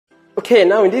Okay,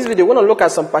 now in this video, we're going to look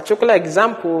at some particular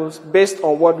examples based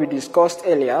on what we discussed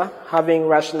earlier, having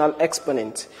rational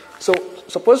exponents. So,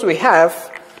 suppose we have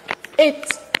 8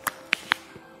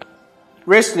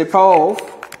 raised to the power of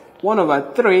 1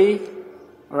 over 3,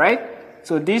 alright?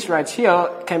 So this right here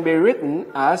can be written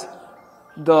as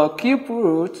the cube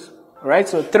root, alright?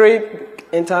 So 3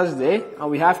 enters there, and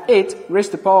we have 8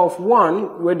 raised to the power of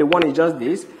 1, where the 1 is just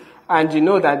this. And you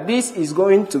know that this is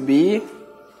going to be,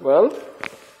 well,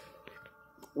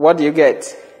 what do you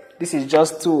get? This is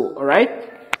just 2, alright?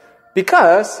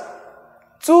 Because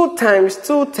 2 times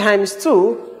 2 times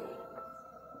 2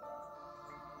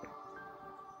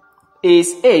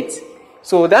 is 8.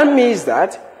 So that means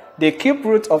that the cube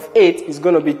root of 8 is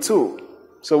going to be 2.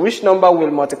 So which number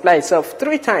will multiply itself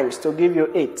 3 times to give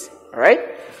you 8, alright?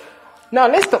 Now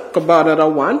let's talk about another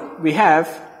one. We have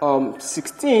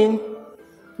 16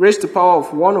 raised to the power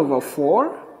of 1 over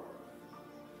 4.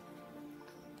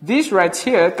 This right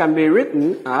here can be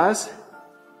written as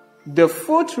the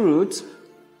fourth root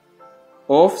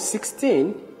of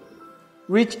 16,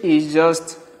 which is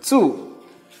just 2.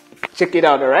 Check it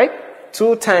out, alright?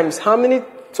 2 times how many?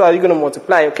 So are you going to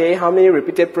multiply, okay? How many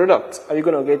repeated products are you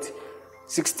going to get?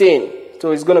 16. So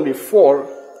it's going to be 4.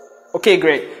 Okay,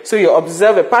 great. So you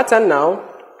observe a pattern now.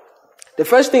 The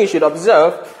first thing you should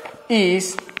observe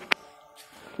is,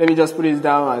 let me just put it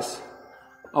down as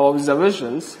our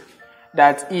observations,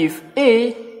 that if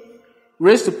a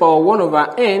raised to the power 1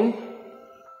 over n,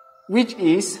 which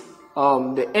is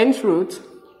the nth root,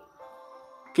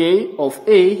 okay, of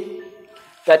a,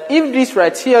 that if this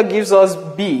right here gives us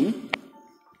b,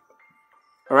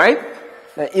 alright,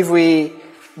 if we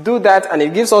do that and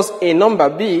it gives us a number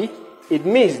b, it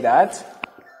means that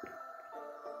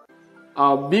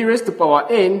b raised to the power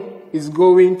n is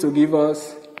going to give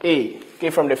us a.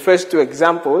 Okay, from the first 2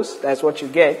 examples, that's what you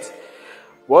get.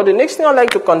 Well, the next thing I'd like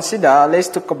to consider, let's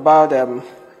talk about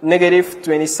negative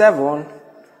 27,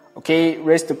 okay,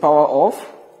 raised to the power of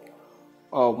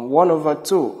 1 over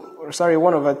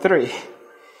 3.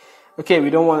 Okay, we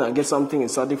don't want to get something in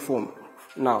static form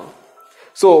now.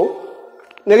 So,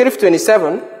 negative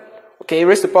 27, okay,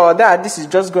 raised to the power of that, this is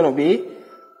just going to be,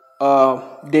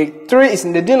 the 3 is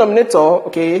in the denominator,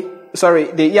 okay,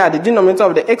 the denominator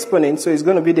of the exponent, so it's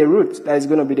going to be the root, that is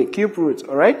going to be the cube root,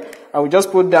 alright? And we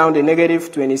just put down the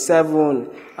negative 27,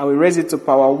 and we raise it to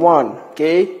power 1,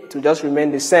 okay, to just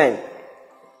remain the same.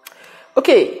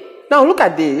 Okay, now look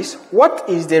at this. What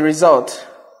is the result?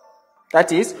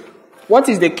 That is, what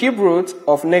is the cube root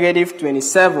of negative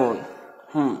 27?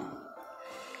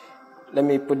 Let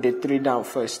me put the 3 down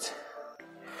first.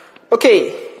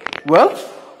 Okay, well,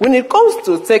 when it comes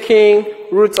to taking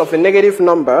roots of a negative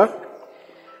number,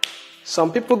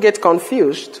 some people get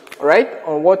confused, right,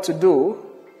 on what to do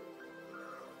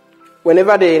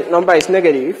whenever the number is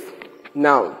negative.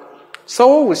 Now,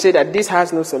 someone will say that this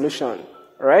has no solution,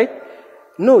 right?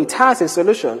 No, it has a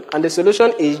solution, and the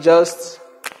solution is just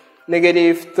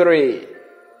negative 3.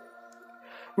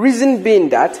 Reason being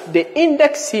that the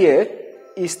index here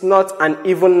is not an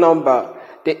even number.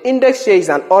 The index here is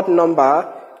an odd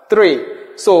number, 3.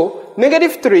 So,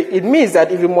 negative 3, it means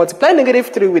that if you multiply negative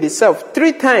 3 with itself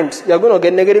 3 times, you're going to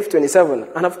get negative 27.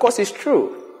 And of course, it's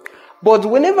true. But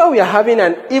whenever we are having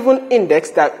an even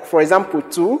index, that, for example,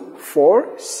 2,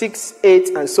 4, 6, 8,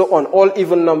 and so on, all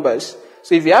even numbers.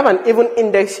 So if you have an even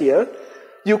index here,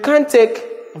 you can't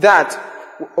take that,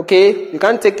 okay? You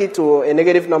can't take it to a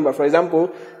negative number. For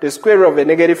example, the square root of a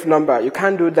negative number. You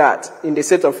can't do that in the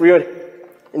set of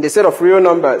real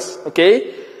numbers,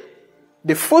 okay?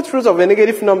 The fourth root of a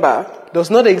negative number does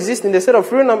not exist in the set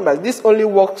of real numbers. This only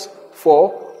works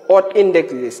for odd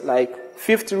indexes like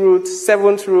 5th root,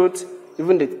 7th root,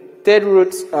 even the 3rd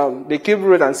root, the cube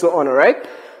root, and so on, alright?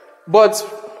 But,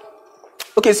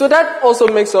 okay, so that also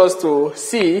makes us to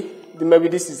see, maybe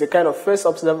this is the kind of first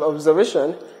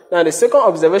observation. Now, the second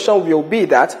observation will be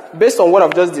that, based on what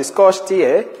I've just discussed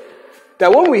here,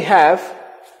 that when we have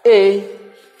a,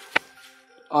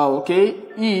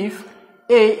 if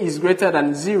a is greater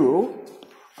than 0,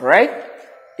 right?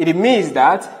 It means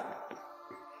that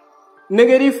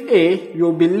negative a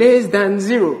will be less than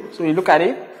 0. So you look at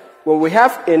it. When we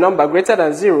have a number greater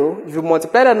than 0, if you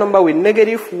multiply that number with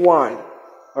negative 1,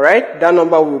 alright, that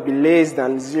number will be less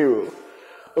than 0.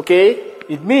 Okay?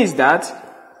 It means that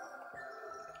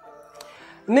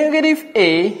negative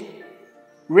a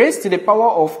raised to the power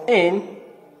of n,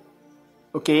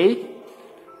 okay,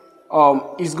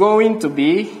 is going to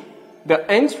be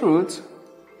the nth root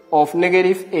of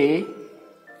negative a,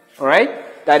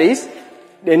 alright? That is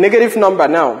the negative number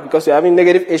now, because we're having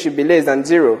negative a should be less than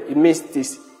 0. It means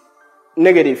this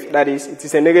negative, that is, it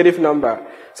is a negative number.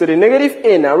 So the negative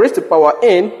a now raised to power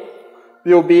n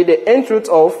will be the nth root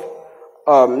of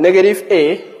negative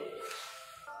a,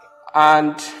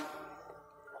 and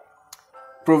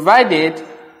provided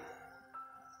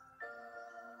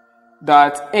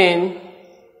that n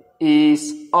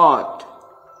is odd.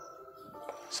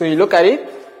 So you look at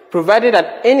it, provided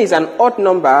that n is an odd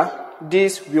number,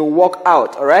 this will work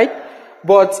out, alright?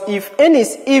 But if n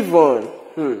is even,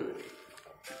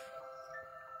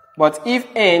 but if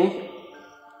n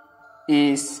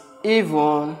is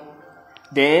even,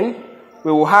 then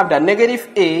we will have that negative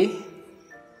a,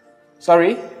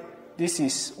 sorry, this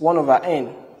is 1 over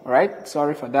n, alright?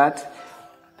 Sorry for that.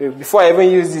 Before I even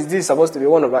use this, this is supposed to be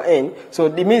 1 over n. So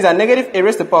it means that negative a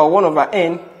raised to the power 1 over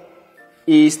n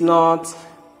is not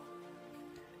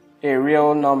a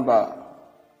real number.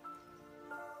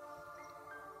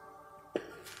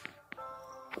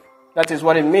 That is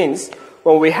what it means.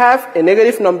 When we have a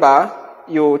negative number,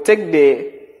 you take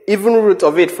the even root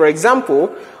of it. For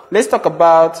example, let's talk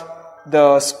about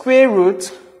the square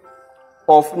root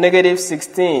of negative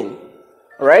 16.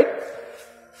 Alright?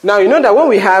 Now you know that when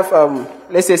we have,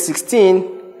 let's say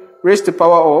 16 raised to the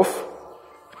power of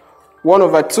 1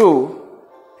 over 2,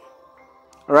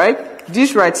 alright?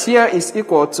 This right here is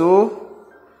equal to,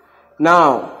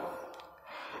 now,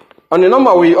 on the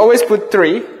number we always put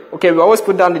 3, okay, we always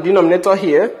put down the denominator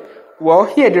here. Well,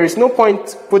 here there is no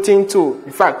point putting 2.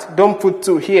 In fact, don't put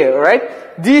 2 here, alright?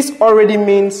 This already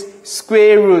means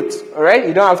square root, alright?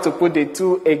 You don't have to put the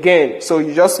 2 again, so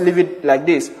you just leave it like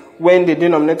this when the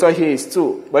denominator here is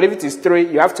 2. But if it is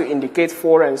 3, you have to indicate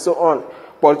 4 and so on.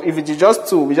 But if it is just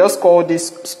 2, we just call this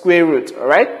square root,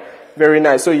 alright? Very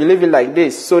nice. So you leave it like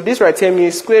this. So this right here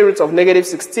means square root of negative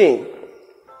 16.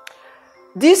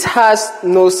 This has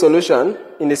no solution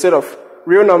in the set of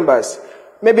real numbers.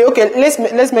 Maybe, okay,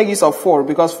 let's make use of 4,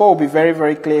 because 4 will be very,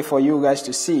 very clear for you guys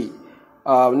to see.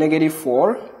 Negative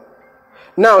 4.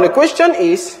 Now, the question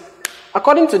is,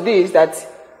 according to this, that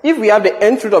if we have the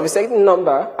nth root of a certain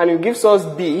number and it gives us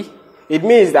b, it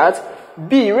means that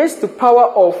b raised to the power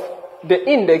of the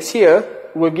index here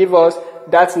will give us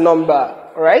that number,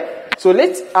 alright? So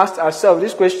let's ask ourselves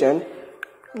this question.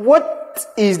 What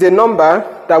is the number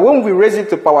that when we raise it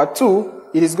to power 2,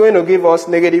 it is going to give us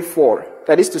negative 4?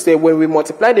 That is to say, when we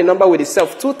multiply the number with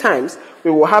itself 2 times, we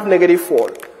will have negative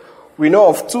 4. We know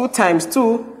of 2 times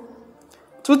 2.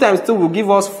 2 times 2 will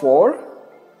give us 4.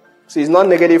 So it's not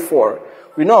negative 4.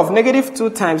 We know of negative 2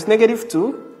 times negative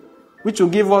 2, which will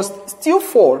give us still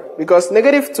 4, because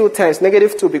negative 2 times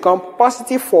negative 2 become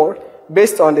positive 4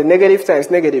 based on the negative times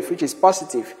negative, which is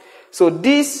positive. So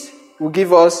this will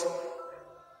give us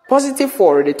positive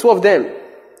 4, the two of them.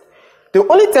 The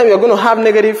only time you're going to have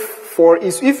negative 4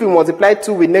 is if you multiply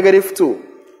 2 with negative 2.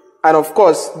 And of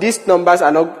course, these numbers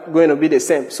are not going to be the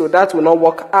same. So that will not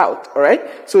work out,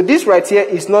 alright? So this right here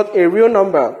is not a real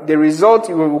number. The result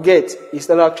you will get is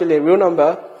not actually a real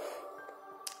number.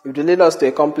 It will lead us to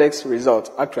a complex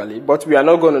result, actually. But we are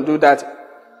not going to do that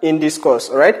in this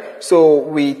course, alright? So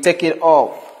we take it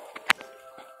off.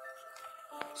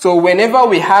 So whenever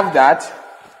we have that,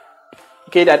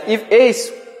 okay, that if a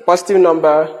is positive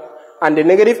number and the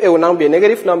negative a will now be a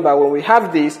negative number, when we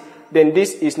have this, then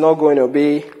this is not going to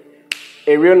be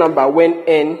a real number when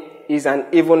n is an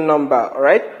even number,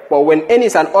 alright? But when n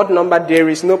is an odd number, there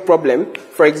is no problem.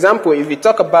 For example, if we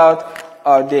talk about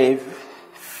the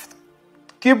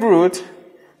cube root,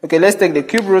 okay, let's take the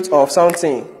cube root of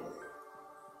something.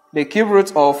 The cube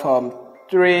root of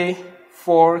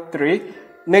 343,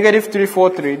 negative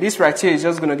 343, this right here is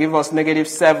just going to give us negative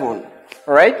 7,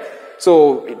 alright?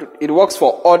 So it works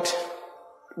for odd,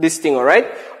 this thing, alright?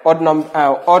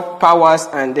 Odd powers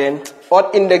and then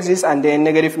odd indexes and then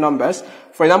negative numbers.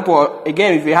 For example,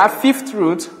 again, if we have fifth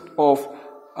root of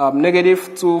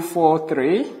negative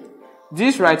 243,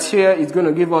 this right here is going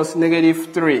to give us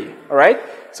negative 3, alright?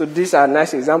 So these are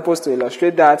nice examples to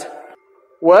illustrate that.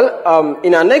 Well,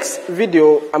 in our next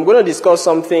video, I'm going to discuss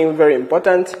something very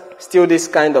important, still this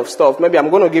kind of stuff. Maybe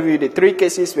I'm going to give you the 3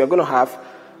 cases we are going to have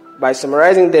by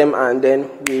summarizing them, and then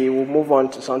we will move on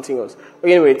to something else.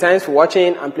 Anyway, thanks for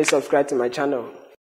watching, and please subscribe to my channel.